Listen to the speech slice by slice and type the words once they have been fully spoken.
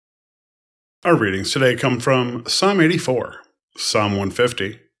Our readings today come from Psalm 84, Psalm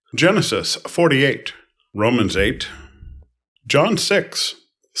 150, Genesis 48, Romans 8, John 6,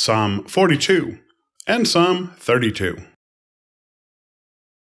 Psalm 42, and Psalm 32.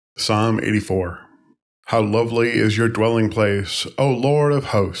 Psalm 84. How lovely is your dwelling place, O Lord of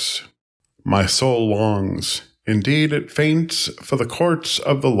hosts! My soul longs, indeed it faints, for the courts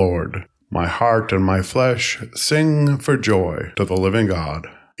of the Lord. My heart and my flesh sing for joy to the living God.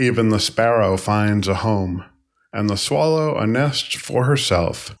 Even the sparrow finds a home, and the swallow a nest for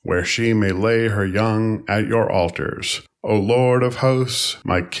herself, where she may lay her young at your altars, O Lord of hosts,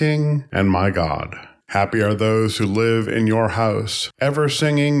 my King and my God. Happy are those who live in your house, ever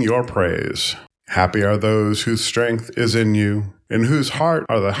singing your praise. Happy are those whose strength is in you, in whose heart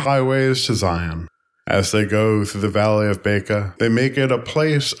are the highways to Zion. As they go through the valley of Baca, they make it a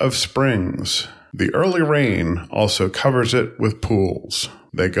place of springs. The early rain also covers it with pools.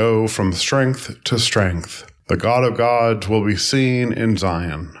 They go from strength to strength. The God of gods will be seen in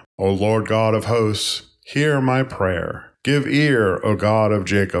Zion. O Lord God of hosts, hear my prayer. Give ear, O God of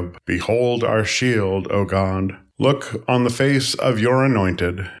Jacob. Behold our shield, O God. Look on the face of your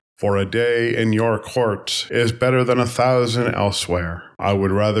anointed. For a day in your courts is better than 1,000 elsewhere. I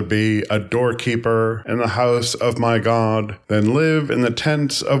would rather be a doorkeeper in the house of my God than live in the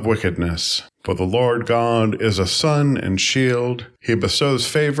tents of wickedness. For the Lord God is a sun and shield. He bestows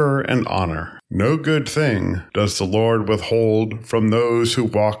favor and honor. No good thing does the Lord withhold from those who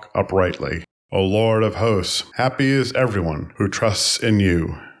walk uprightly. O Lord of hosts, happy is everyone who trusts in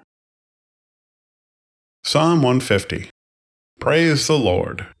you. Psalm 150. Praise the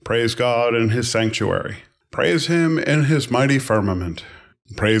Lord. Praise God in his sanctuary. Praise him in his mighty firmament.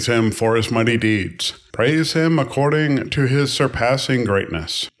 Praise him for his mighty deeds. Praise him according to his surpassing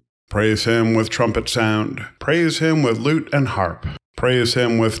greatness. Praise him with trumpet sound. Praise him with lute and harp. Praise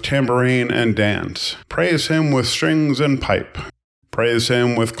him with tambourine and dance. Praise him with strings and pipe. Praise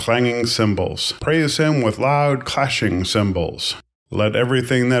him with clanging cymbals. Praise him with loud clashing cymbals. Let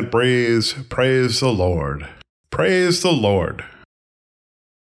everything that breathes praise the Lord. Praise the Lord.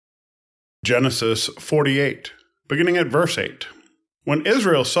 Genesis 48, beginning at verse 8. When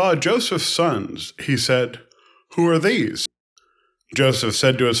Israel saw Joseph's sons, he said, "Who are these?" Joseph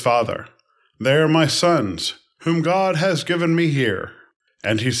said to his father, "They are my sons, whom God has given me here."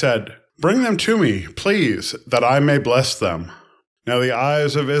 And he said, "Bring them to me, please, that I may bless them." Now the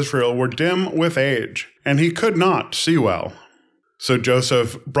eyes of Israel were dim with age, and he could not see well. So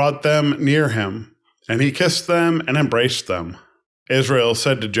Joseph brought them near him, and he kissed them and embraced them. Israel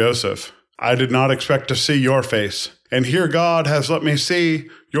said to Joseph, "I did not expect to see your face, and here God has let me see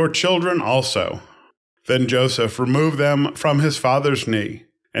your children also." Then Joseph removed them from his father's knee,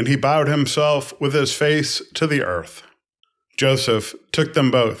 and he bowed himself with his face to the earth. Joseph took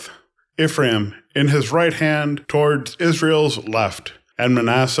them both, Ephraim in his right hand toward Israel's left, and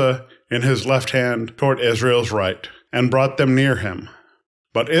Manasseh in his left hand toward Israel's right, and brought them near him.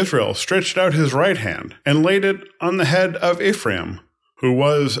 But Israel stretched out his right hand and laid it on the head of Ephraim, who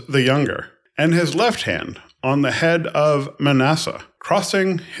was the younger, and his left hand on the head of Manasseh,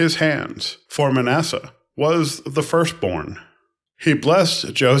 crossing his hands, for Manasseh was the firstborn. He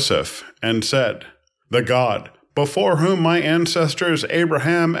blessed Joseph and said, "The God, before whom my ancestors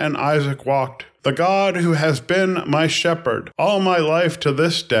Abraham and Isaac walked, the God who has been my shepherd all my life to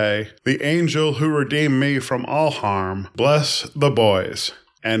this day, the angel who redeemed me from all harm, bless the boys.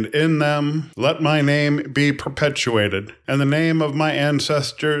 And in them let my name be perpetuated, and the name of my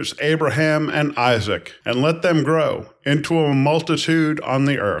ancestors Abraham and Isaac, and let them grow into a multitude on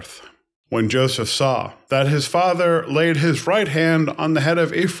the earth." When Joseph saw that his father laid his right hand on the head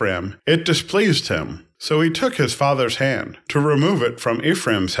of Ephraim, it displeased him. So he took his father's hand to remove it from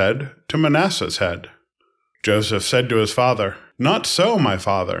Ephraim's head to Manasseh's head. Joseph said to his father, "Not so, my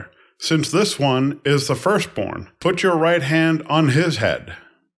father, since this one is the firstborn. Put your right hand on his head."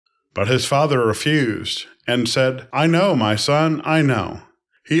 But his father refused and said, "I know, my son, I know.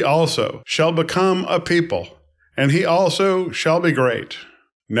 He also shall become a people, and he also shall be great.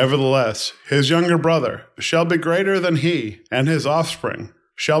 Nevertheless, his younger brother shall be greater than he, and his offspring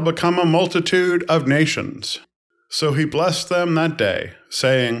shall become a multitude of nations." So he blessed them that day,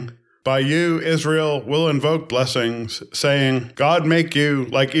 saying, "By you Israel will invoke blessings, saying, God make you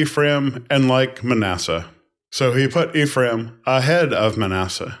like Ephraim and like Manasseh." So he put Ephraim ahead of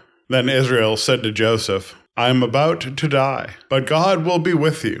Manasseh. Then Israel said to Joseph, "I am about to die, but God will be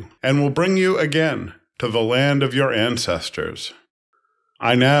with you, and will bring you again to the land of your ancestors.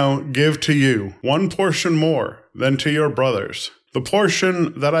 I now give to you one portion more than to your brothers, the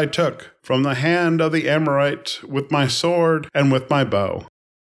portion that I took from the hand of the Amorites with my sword and with my bow.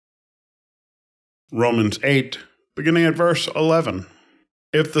 Romans 8, beginning at verse 11.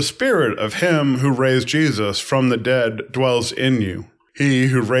 If the Spirit of him who raised Jesus from the dead dwells in you, he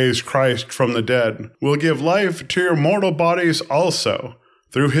who raised Christ from the dead will give life to your mortal bodies also,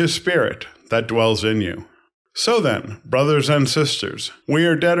 through his Spirit that dwells in you. So then, brothers and sisters, we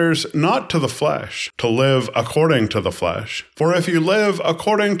are debtors not to the flesh, to live according to the flesh. For if you live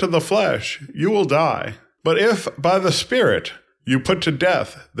according to the flesh, you will die. But if by the Spirit you put to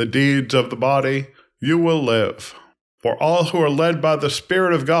death the deeds of the body, you will live. For all who are led by the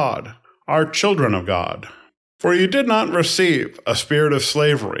Spirit of God are children of God. For you did not receive a spirit of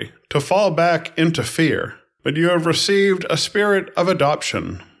slavery to fall back into fear, but you have received a spirit of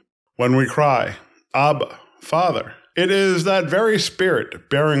adoption. When we cry, Abba, Father, it is that very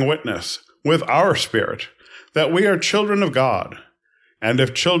Spirit bearing witness with our spirit that we are children of God. And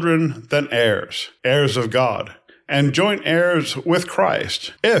if children, then heirs, heirs of God, and joint heirs with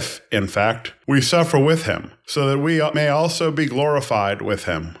Christ, if, in fact, we suffer with him, so that we may also be glorified with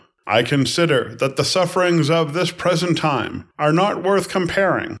him. I consider that the sufferings of this present time are not worth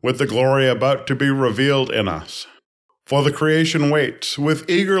comparing with the glory about to be revealed in us. For the creation waits with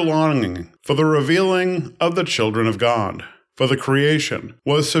eager longing for the revealing of the children of God. For the creation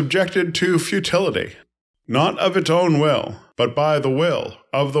was subjected to futility, not of its own will, but by the will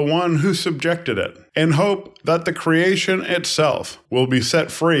of the one who subjected it, in hope that the creation itself will be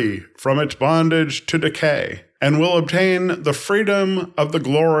set free from its bondage to decay, and will obtain the freedom of the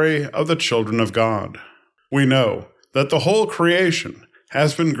glory of the children of God. We know that the whole creation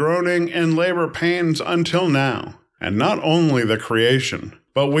has been groaning in labor pains until now, and not only the creation,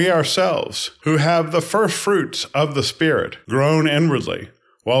 but we ourselves, who have the first fruits of the Spirit, groan inwardly,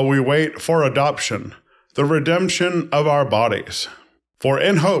 while we wait for adoption, the redemption of our bodies. For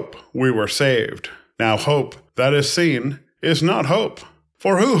in hope we were saved. Now hope that is seen is not hope.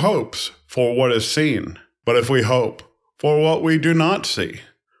 For who hopes for what is seen? But if we hope for what we do not see,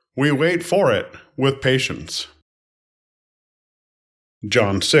 we wait for it with patience.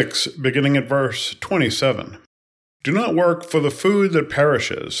 John 6, beginning at verse 27. Do not work for the food that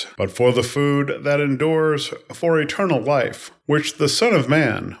perishes, but for the food that endures for eternal life, which the Son of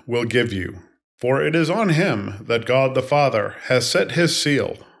Man will give you. For it is on him that God the Father has set his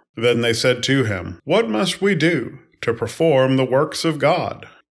seal. Then they said to him, What must we do to perform the works of God?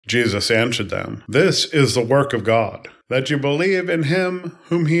 Jesus answered them, This is the work of God, that you believe in him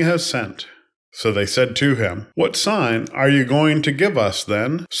whom he has sent. So they said to him, What sign are you going to give us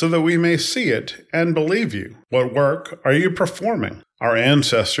then, so that we may see it and believe you? What work are you performing? Our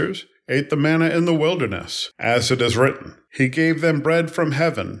ancestors ate the manna in the wilderness, as it is written, He gave them bread from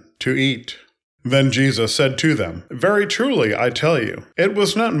heaven to eat. Then Jesus said to them, Very truly I tell you, it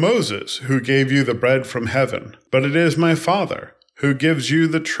was not Moses who gave you the bread from heaven, but it is my Father who gives you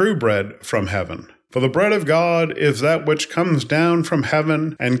the true bread from heaven. For the bread of God is that which comes down from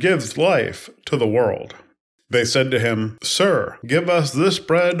heaven and gives life to the world. They said to him, Sir, give us this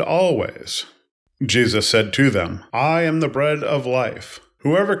bread always. Jesus said to them, I am the bread of life.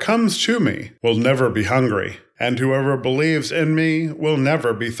 Whoever comes to me will never be hungry, and whoever believes in me will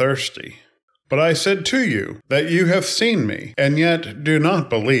never be thirsty. But I said to you that you have seen me, and yet do not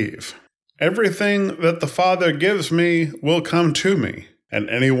believe. Everything that the Father gives me will come to me, and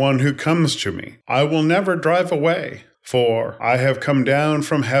anyone who comes to me I will never drive away. For I have come down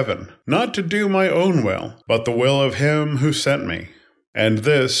from heaven, not to do my own will, but the will of him who sent me. And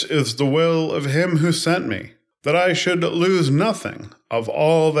this is the will of him who sent me, that I should lose nothing of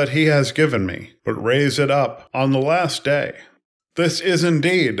all that he has given me, but raise it up on the last day. This is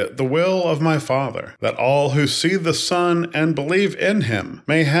indeed the will of my Father, that all who see the Son and believe in him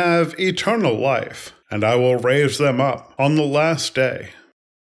may have eternal life, and I will raise them up on the last day.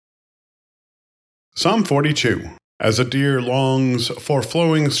 Psalm 42. As a deer longs for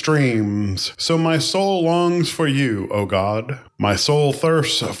flowing streams, so my soul longs for you, O God. My soul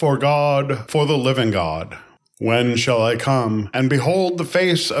thirsts for God, for the living God. When shall I come and behold the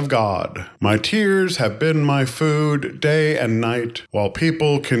face of God? My tears have been my food day and night, while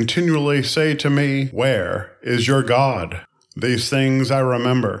people continually say to me, Where is your God? These things I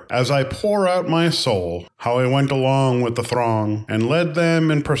remember as I pour out my soul, how I went along with the throng, and led them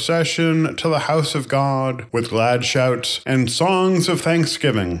in procession to the house of God, with glad shouts and songs of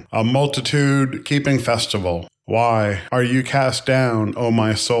thanksgiving, a multitude keeping festival. Why are you cast down, O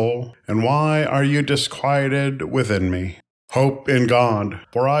my soul, and why are you disquieted within me? Hope in God,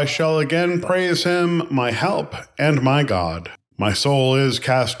 for I shall again praise him, my help and my God. My soul is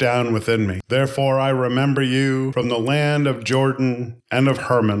cast down within me. Therefore I remember you from the land of Jordan and of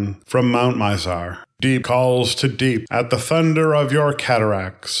Hermon, from Mount Mizar. Deep calls to deep at the thunder of your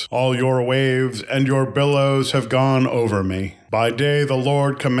cataracts. All your waves and your billows have gone over me. By day the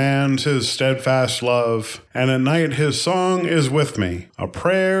Lord commands his steadfast love, and at night his song is with me, a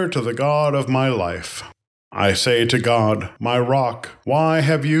prayer to the God of my life. I say to God, my rock, why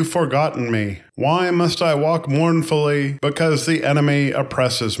have you forgotten me? Why must I walk mournfully because the enemy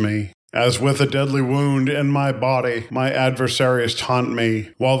oppresses me? As with a deadly wound in my body, my adversaries taunt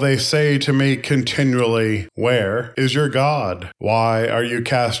me, while they say to me continually, where is your God? Why are you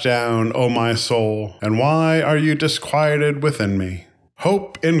cast down, O my soul? And why are you disquieted within me?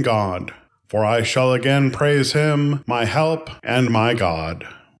 Hope in God, for I shall again praise him, my help and my God.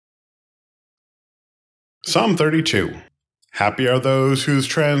 Psalm 32. Happy are those whose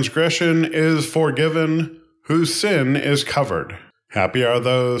transgression is forgiven, whose sin is covered. Happy are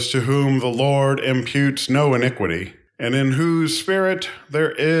those to whom the Lord imputes no iniquity, and in whose spirit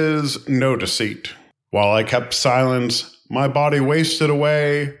there is no deceit. While I kept silence, my body wasted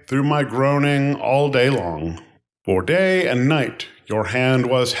away through my groaning all day long. For day and night your hand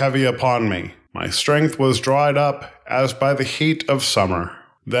was heavy upon me. My strength was dried up as by the heat of summer.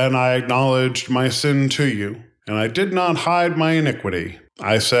 Then I acknowledged my sin to you, and I did not hide my iniquity.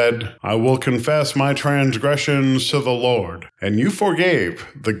 I said, I will confess my transgressions to the Lord, and you forgave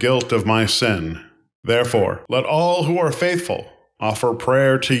the guilt of my sin. Therefore, let all who are faithful offer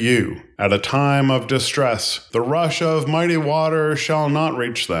prayer to you. At a time of distress, the rush of mighty waters shall not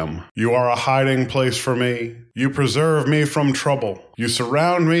reach them. You are a hiding place for me. You preserve me from trouble. You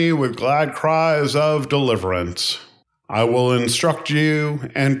surround me with glad cries of deliverance. I will instruct you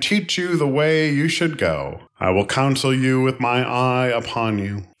and teach you the way you should go. I will counsel you with my eye upon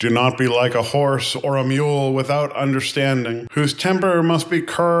you. Do not be like a horse or a mule without understanding, whose temper must be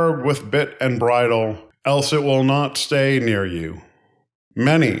curbed with bit and bridle, else it will not stay near you.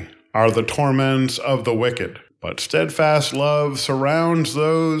 Many are the torments of the wicked, but steadfast love surrounds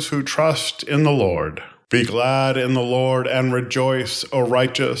those who trust in the Lord. Be glad in the Lord and rejoice, O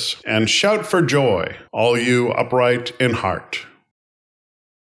righteous, and shout for joy, all you upright in heart.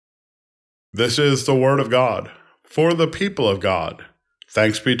 This is the word of God, for the people of God.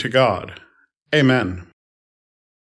 Thanks be to God. Amen.